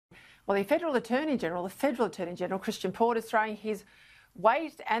Well, the Federal Attorney General, Christian Porter, is throwing his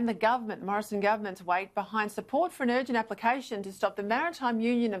weight and the government, Morrison government's weight, behind support for an urgent application to stop the Maritime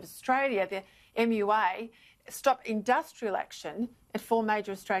Union of Australia, the MUA, stop industrial action at 4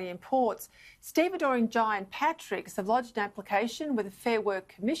 major Australian ports. Stevedoring giant Patrick's have lodged an application with the Fair Work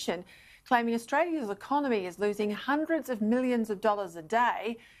Commission claiming Australia's economy is losing hundreds of millions of dollars a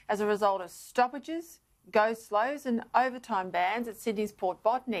day as a result of stoppages, go-slows and overtime bans at Sydney's Port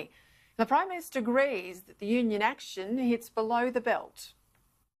Botany. The Prime Minister agrees that the union action hits below the belt.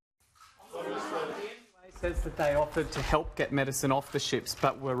 Says that they offered to help get medicine off the ships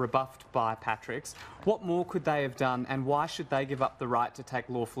but were rebuffed by Patrick's. What more could they have done, and why should they give up the right to take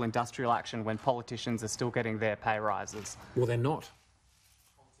lawful industrial action when politicians are still getting their pay rises? Well, they're not.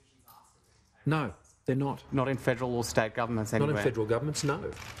 No, they're not. Not in federal or state governments anywhere? Not in federal governments, no.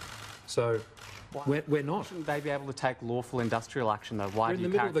 So we're not. Shouldn't they be able to take lawful industrial action, though? Why we're in the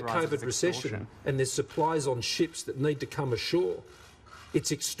middle of the COVID recession and there's supplies on ships that need to come ashore.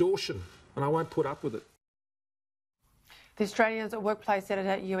 It's extortion, and I won't put up with it. The Australians Workplace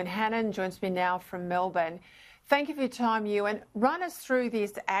Editor Ewan Hannon joins me now from Melbourne. Thank you for your time, Ewan. Run us through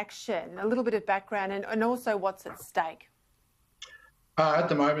this action, a little bit of background and also what's at stake. At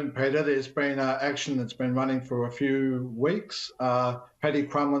the moment, Peta, there's been action that's been running for a few weeks. Peta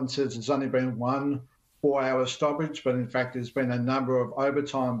Credlin says there's only been one 4-hour stoppage, but in fact there's been a number of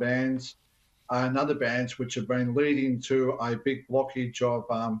overtime bans and other bans which have been leading to a big blockage of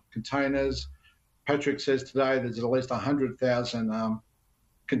containers. Patrick says today there's at least 100,000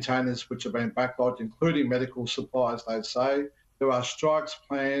 containers which have been backlogged, including medical supplies, they say. There are strikes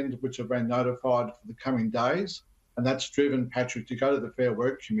planned which have been notified for the coming days, and that's driven Patrick to go to the Fair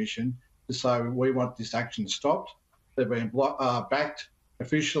Work Commission to say we want this action stopped. They've been backed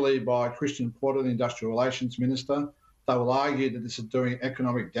officially by Christian Porter, the Industrial Relations Minister. They will argue that this is doing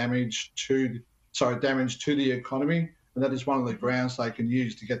economic damage to the economy, and that is one of the grounds they can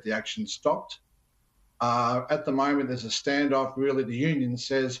use to get the action stopped. At the moment, there's a standoff. Really, the union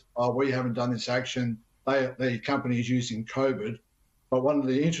says, oh, we haven't done this action. The company is using COVID. But one of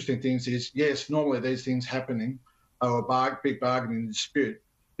the interesting things is, yes, normally these things happening are a big bargaining dispute.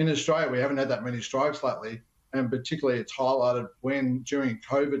 In Australia, we haven't had that many strikes lately, and particularly it's highlighted when, during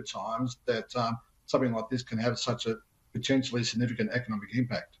COVID times, that something like this can have such a potentially significant economic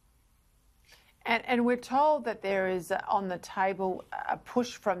impact. And we're told that there is on the table a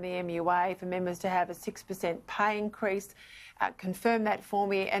push from the MUA for members to have a 6% pay increase. Confirm that for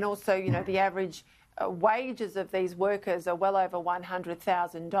me. And also, you know, the average wages of these workers are well over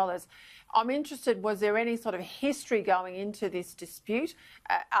 $100,000. I'm interested, was there any sort of history going into this dispute?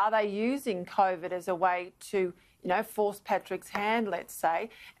 Are they using COVID as a way to, you know, force Patrick's hand, let's say?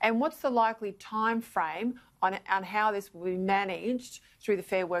 And what's the likely time frame on how this will be managed through the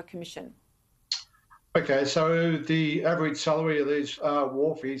Fair Work Commission? Okay, so the average salary of these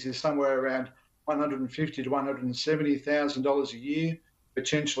wharfies is somewhere around $150,000 to $170,000 a year,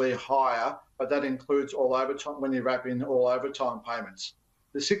 potentially higher, but that includes all overtime when you wrap in all overtime payments.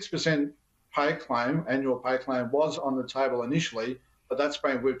 The 6% pay claim, annual pay claim, was on the table initially, but that's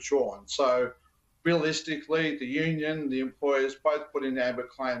been withdrawn. So realistically, the union, the employers both put in amber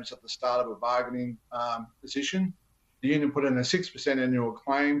claims at the start of a bargaining position. The union put in a 6% annual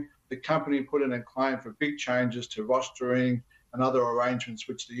claim. The company put in a claim for big changes to rostering and other arrangements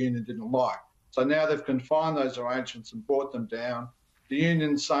which the union didn't like. So now they've confined those arrangements and brought them down. The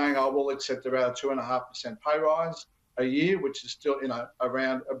union's saying, oh, we'll accept about a 2.5% pay rise a year, which is still, you know,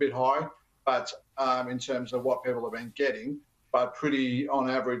 around a bit high, but in terms of what people have been getting, but pretty on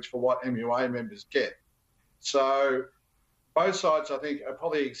average for what MUA members get. So both sides, I think, are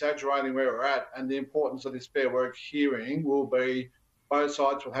probably exaggerating where we're at, and the importance of this Fair Work hearing will be both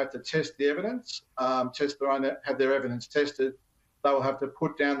sides will have to test the evidence, have their evidence tested. They will have to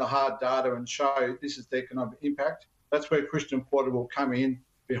put down the hard data and show this is the economic impact. That's where Christian Porter will come in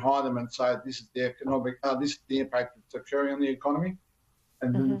behind them and say this is the this is the impact that's occurring on the economy,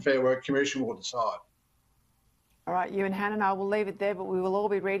 and then the Fair Work Commission will decide. All right, Ewan Hannon, I will leave it there, but we will all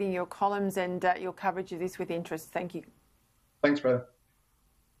be reading your columns and your coverage of this with interest. Thank you. Thanks, Peta.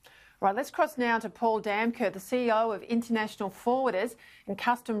 Right, let's cross now to Paul Damkjaer, the CEO of International Forwarders and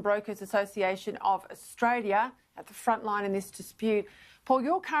Custom Brokers Association of Australia, at the front line in this dispute. Paul,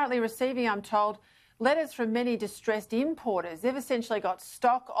 you're currently receiving, I'm told, letters from many distressed importers. They've essentially got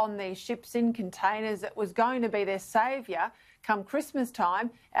stock on these ships in containers that was going to be their saviour come Christmas time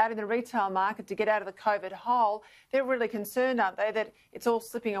out in the retail market to get out of the COVID hole. They're really concerned, aren't they, that it's all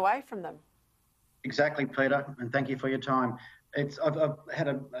slipping away from them? Exactly, Peter, and thank you for your time. I've had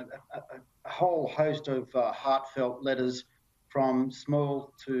a whole host of heartfelt letters from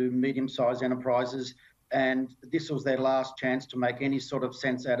small to medium-sized enterprises, and this was their last chance to make any sort of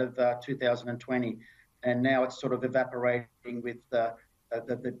sense out of 2020. And now it's sort of evaporating with the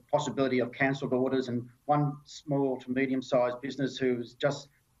possibility of cancelled orders. And one small to medium-sized business who's just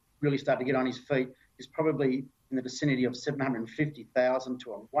really started to get on his feet is probably in the vicinity of $750,000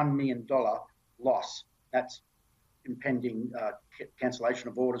 to a $1 million loss. That's impending cancellation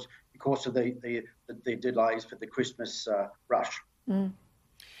of orders because of the delays for the Christmas rush. Mm.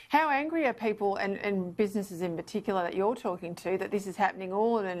 How angry are people and businesses in particular that you're talking to that this is happening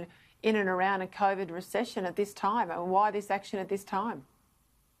all in and around a COVID recession at this time? And why this action at this time?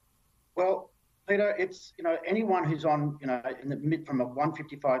 Well, Peter, it's, anyone who's on, in the mid from a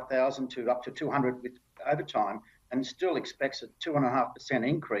 155,000 to up to 200 with overtime and still expects a 2.5%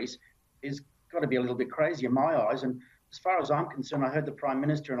 increase is got to be a little bit crazy in my eyes. And as far as I'm concerned, I heard the Prime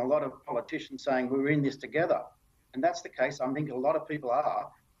Minister and a lot of politicians saying we're in this together. And that's the case. I think a lot of people are.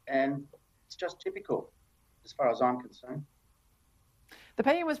 And it's just typical as far as I'm concerned. The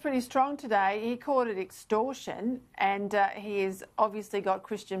PM was pretty strong today. He called it extortion, and he has obviously got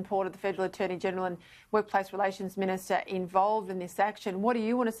Christian Porter, the Federal Attorney General and Workplace Relations Minister, involved in this action. What do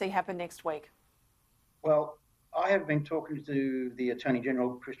you want to see happen next week? Well, I have been talking to the Attorney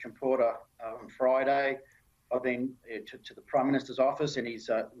General, Christian Porter, on Friday. I've been to the Prime Minister's office and his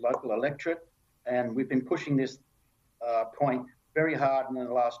local electorate, and we've been pushing this point very hard in the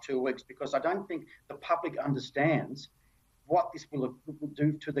last 2 weeks because I don't think the public understands what this will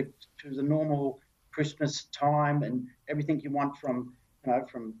do to the normal Christmas time and everything you want from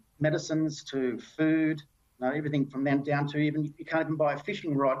medicines to food, everything from them down to even you can't even buy a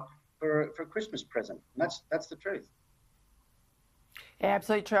fishing rod for a Christmas present. And that's the truth. Yeah,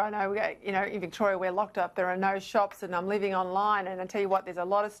 absolutely true. I know, in Victoria we're locked up. There are no shops and I'm living online, and I tell you what, there's a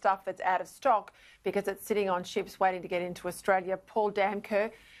lot of stuff that's out of stock because it's sitting on ships waiting to get into Australia. Paul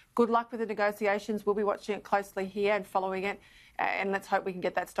Damkjaer, good luck with the negotiations. We'll be watching it closely here and following it, and let's hope we can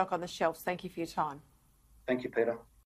get that stock on the shelves. Thank you for your time. Thank you, Peter.